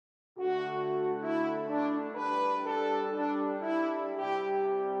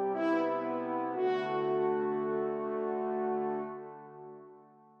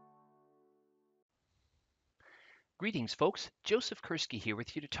Greetings, folks. Joseph Kursky here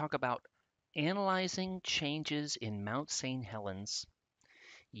with you to talk about analyzing changes in Mt St Helens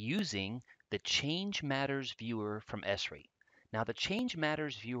using the Change Matters viewer from Esri. Now, the Change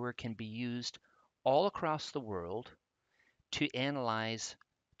Matters viewer can be used all across the world to analyze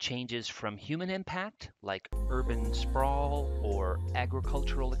changes from human impact, like urban sprawl or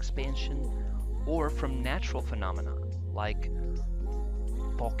agricultural expansion, or from natural phenomena, like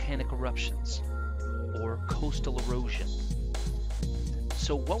volcanic eruptions or coastal erosion.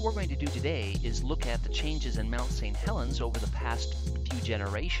 So what we're going to do today is look at the changes in Mt St Helens over the past few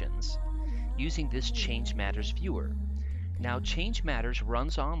generations using this Change Matters viewer. Now, Change Matters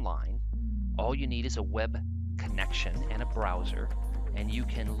runs online. All you need is a web connection and a browser, and you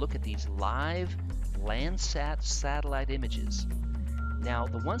can look at these live Landsat satellite images. Now,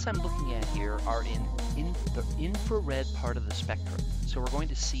 the ones I'm looking at here are in the infrared part of the spectrum. So we're going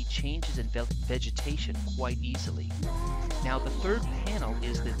to see changes in vegetation quite easily. Now, the third panel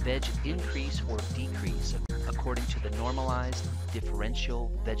is the veg increase or decrease according to the Normalized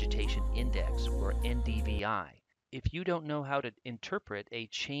Differential Vegetation Index, or NDVI. If you don't know how to interpret a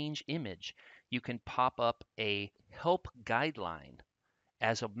change image, you can pop up a help guideline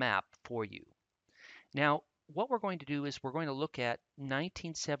as a map for you. Now, what we're going to do is we're going to look at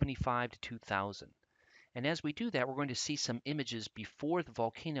 1975 to 2000. And as we do that, we're going to see some images before the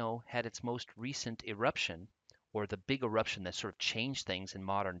volcano had its most recent eruption, or the big eruption that sort of changed things in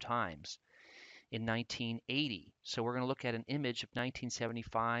modern times, in 1980. So we're going to look at an image of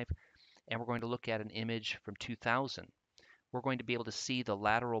 1975, and we're going to look at an image from 2000. We're going to be able to see the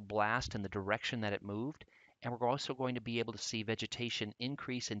lateral blast and the direction that it moved, and we're also going to be able to see vegetation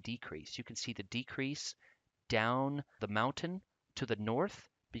increase and decrease. You can see the decrease down the mountain to the north,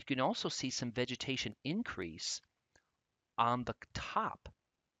 but you can also see some vegetation increase on the top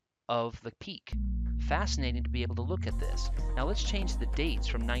of the peak. Fascinating to be able to look at this. Now let's change the dates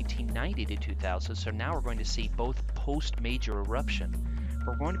from 1990 to 2000. So now we're going to see both post-major eruption.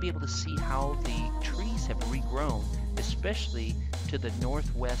 We're going to be able to see how the trees have regrown, especially to the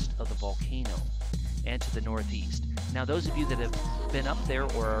northwest of the volcano and to the northeast. Now, those of you that have been up there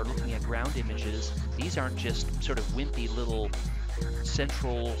or are looking at ground images, these aren't just sort of wimpy little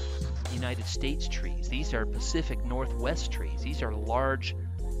central United States trees. These are Pacific Northwest trees. These are large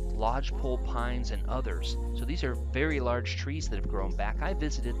lodgepole pines and others. So these are very large trees that have grown back. I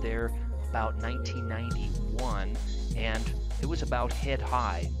visited there about 1991, and it was about head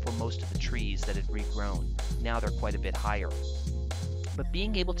high for most of the trees that had regrown. Now they're quite a bit higher. But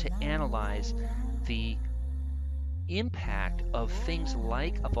being able to analyze the impact of things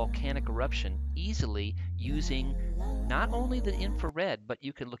like a volcanic eruption easily using not only the infrared, but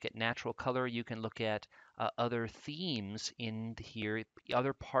you can look at natural color, you can look at other themes in here,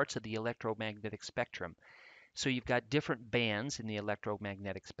 other parts of the electromagnetic spectrum. So you've got different bands in the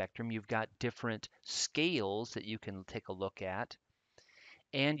electromagnetic spectrum, you've got different scales that you can take a look at,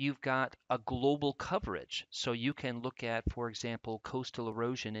 and you've got a global coverage. So you can look at, for example, coastal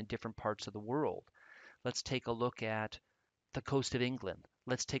erosion in different parts of the world. Let's take a look at the coast of England.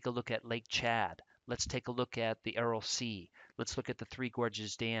 Let's take a look at Lake Chad. Let's take a look at the Aral Sea. Let's look at the Three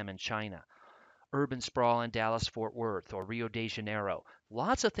Gorges Dam in China. Urban sprawl in Dallas-Fort Worth or Rio de Janeiro.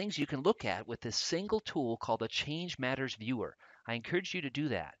 Lots of things you can look at with this single tool called the Change Matters viewer. I encourage you to do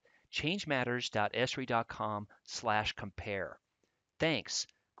that. changematters.esri.com/compare. Thanks.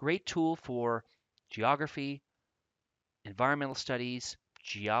 Great tool for geography, environmental studies,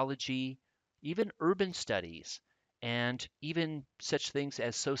 geology, even urban studies, and even such things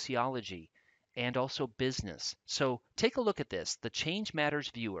as sociology and also business. So take a look at this, the Change Matters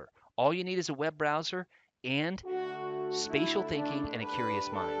viewer. All you need is a web browser and spatial thinking and a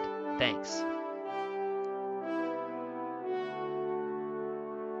curious mind. Thanks.